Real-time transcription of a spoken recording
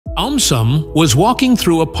AumSum was walking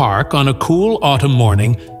through a park on a cool autumn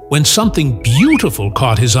morning when something beautiful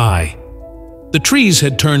caught his eye. The trees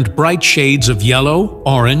had turned bright shades of yellow,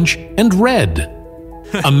 orange, and red.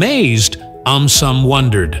 Amazed, AumSum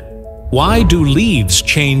wondered, why do leaves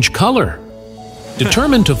change color?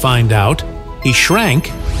 Determined to find out, he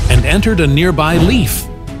shrank and entered a nearby leaf.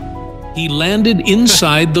 He landed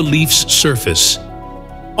inside the leaf's surface.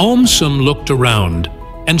 AumSum looked around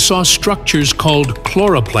and saw structures called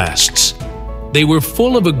chloroplasts. They were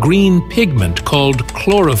full of a green pigment called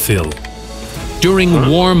chlorophyll. During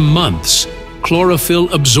warm months,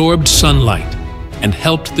 chlorophyll absorbed sunlight and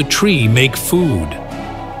helped the tree make food.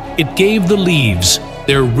 It gave the leaves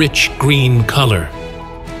their rich green color.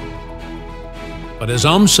 But as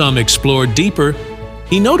AumSum explored deeper,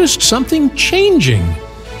 he noticed something changing.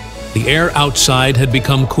 The air outside had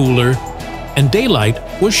become cooler, and daylight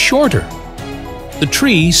was shorter. The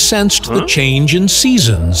tree sensed the change in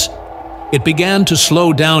seasons. It began to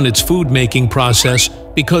slow down its food-making process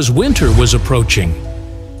because winter was approaching.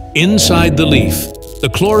 Inside the leaf,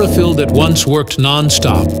 the chlorophyll that once worked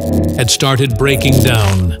nonstop had started breaking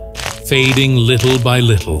down, fading little by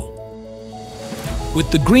little.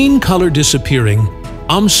 With the green color disappearing,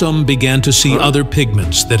 AumSum began to see other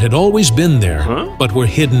pigments that had always been there, but were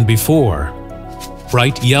hidden before.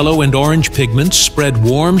 Bright yellow and orange pigments spread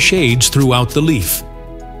warm shades throughout the leaf.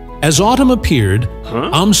 As autumn appeared,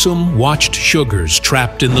 AumSum watched sugars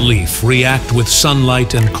trapped in the leaf react with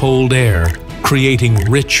sunlight and cold air, creating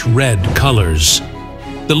rich red colors.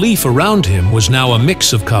 The leaf around him was now a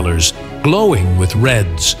mix of colors, glowing with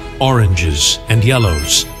reds, oranges, and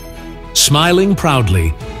yellows. Smiling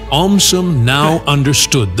proudly, AumSum now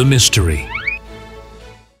understood the mystery.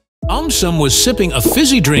 AumSum was sipping a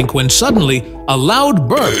fizzy drink when suddenly a loud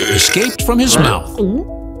burp escaped from his mouth.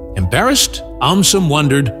 Embarrassed, AumSum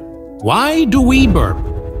wondered, why do we burp?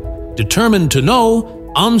 Determined to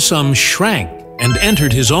know, AumSum shrank and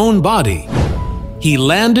entered his own body. He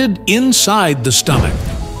landed inside the stomach.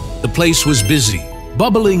 The place was busy,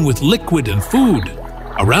 bubbling with liquid and food.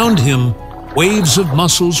 Around him, waves of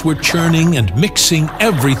muscles were churning and mixing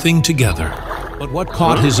everything together. But what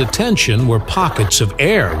caught his attention were pockets of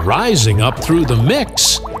air rising up through the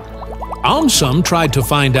mix. AumSum tried to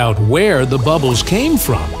find out where the bubbles came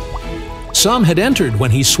from. Some had entered when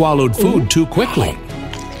he swallowed food too quickly.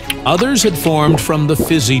 Others had formed from the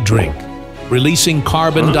fizzy drink, releasing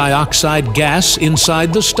carbon dioxide gas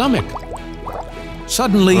inside the stomach.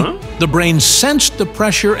 Suddenly, the brain sensed the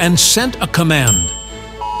pressure and sent a command.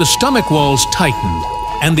 The stomach walls tightened,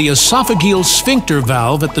 and the esophageal sphincter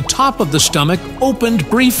valve at the top of the stomach opened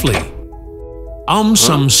briefly.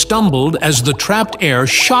 AumSum stumbled as the trapped air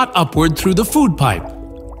shot upward through the food pipe.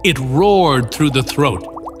 It roared through the throat,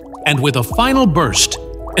 and with a final burst,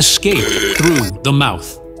 escaped through the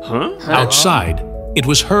mouth. Outside, it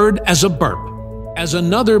was heard as a burp. As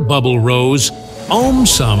another bubble rose,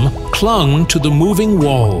 AumSum clung to the moving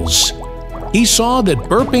walls. He saw that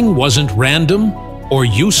burping wasn't random or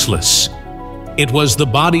useless. It was the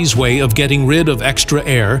body's way of getting rid of extra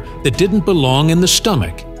air that didn't belong in the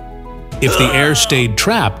stomach. If the air stayed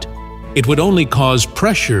trapped, it would only cause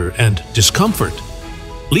pressure and discomfort.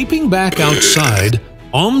 Leaping back outside,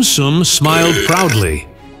 AumSum smiled proudly.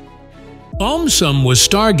 AumSum was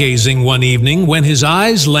stargazing one evening when his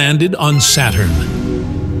eyes landed on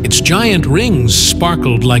Saturn. Its giant rings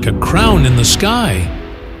sparkled like a crown in the sky.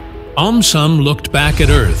 AumSum looked back at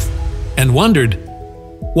Earth and wondered,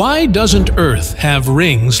 why doesn't Earth have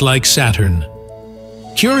rings like Saturn?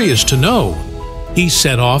 Curious to know, he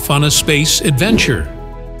set off on a space adventure.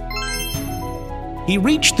 He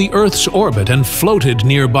reached the Earth's orbit and floated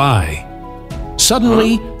nearby.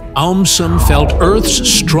 Suddenly, AumSum felt Earth's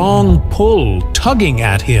strong pull tugging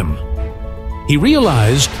at him. He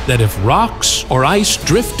realized that if rocks or ice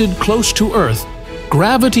drifted close to Earth,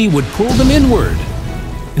 gravity would pull them inward.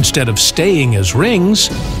 Instead of staying as rings,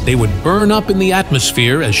 they would burn up in the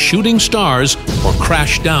atmosphere as shooting stars or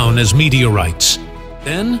crash down as meteorites.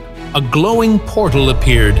 Then, a glowing portal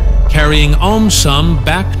appeared, carrying AumSum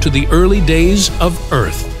back to the early days of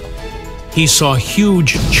Earth. He saw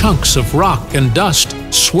huge chunks of rock and dust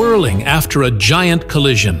swirling after a giant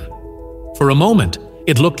collision. For a moment,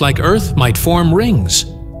 it looked like Earth might form rings.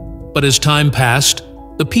 But as time passed,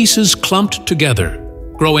 the pieces clumped together,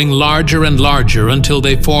 growing larger and larger until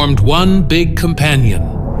they formed one big companion,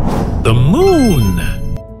 the Moon.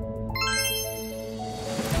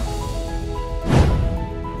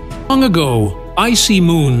 Long ago, icy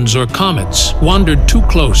moons or comets wandered too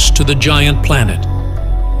close to the giant planet.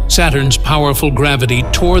 Saturn's powerful gravity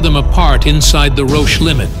tore them apart inside the Roche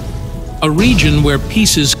limit. a region where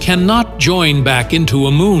pieces cannot join back into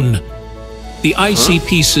a moon. The icy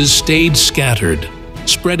pieces stayed scattered,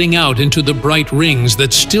 spreading out into the bright rings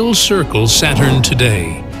that still circle Saturn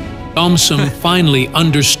today. AumSum finally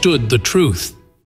understood the truth.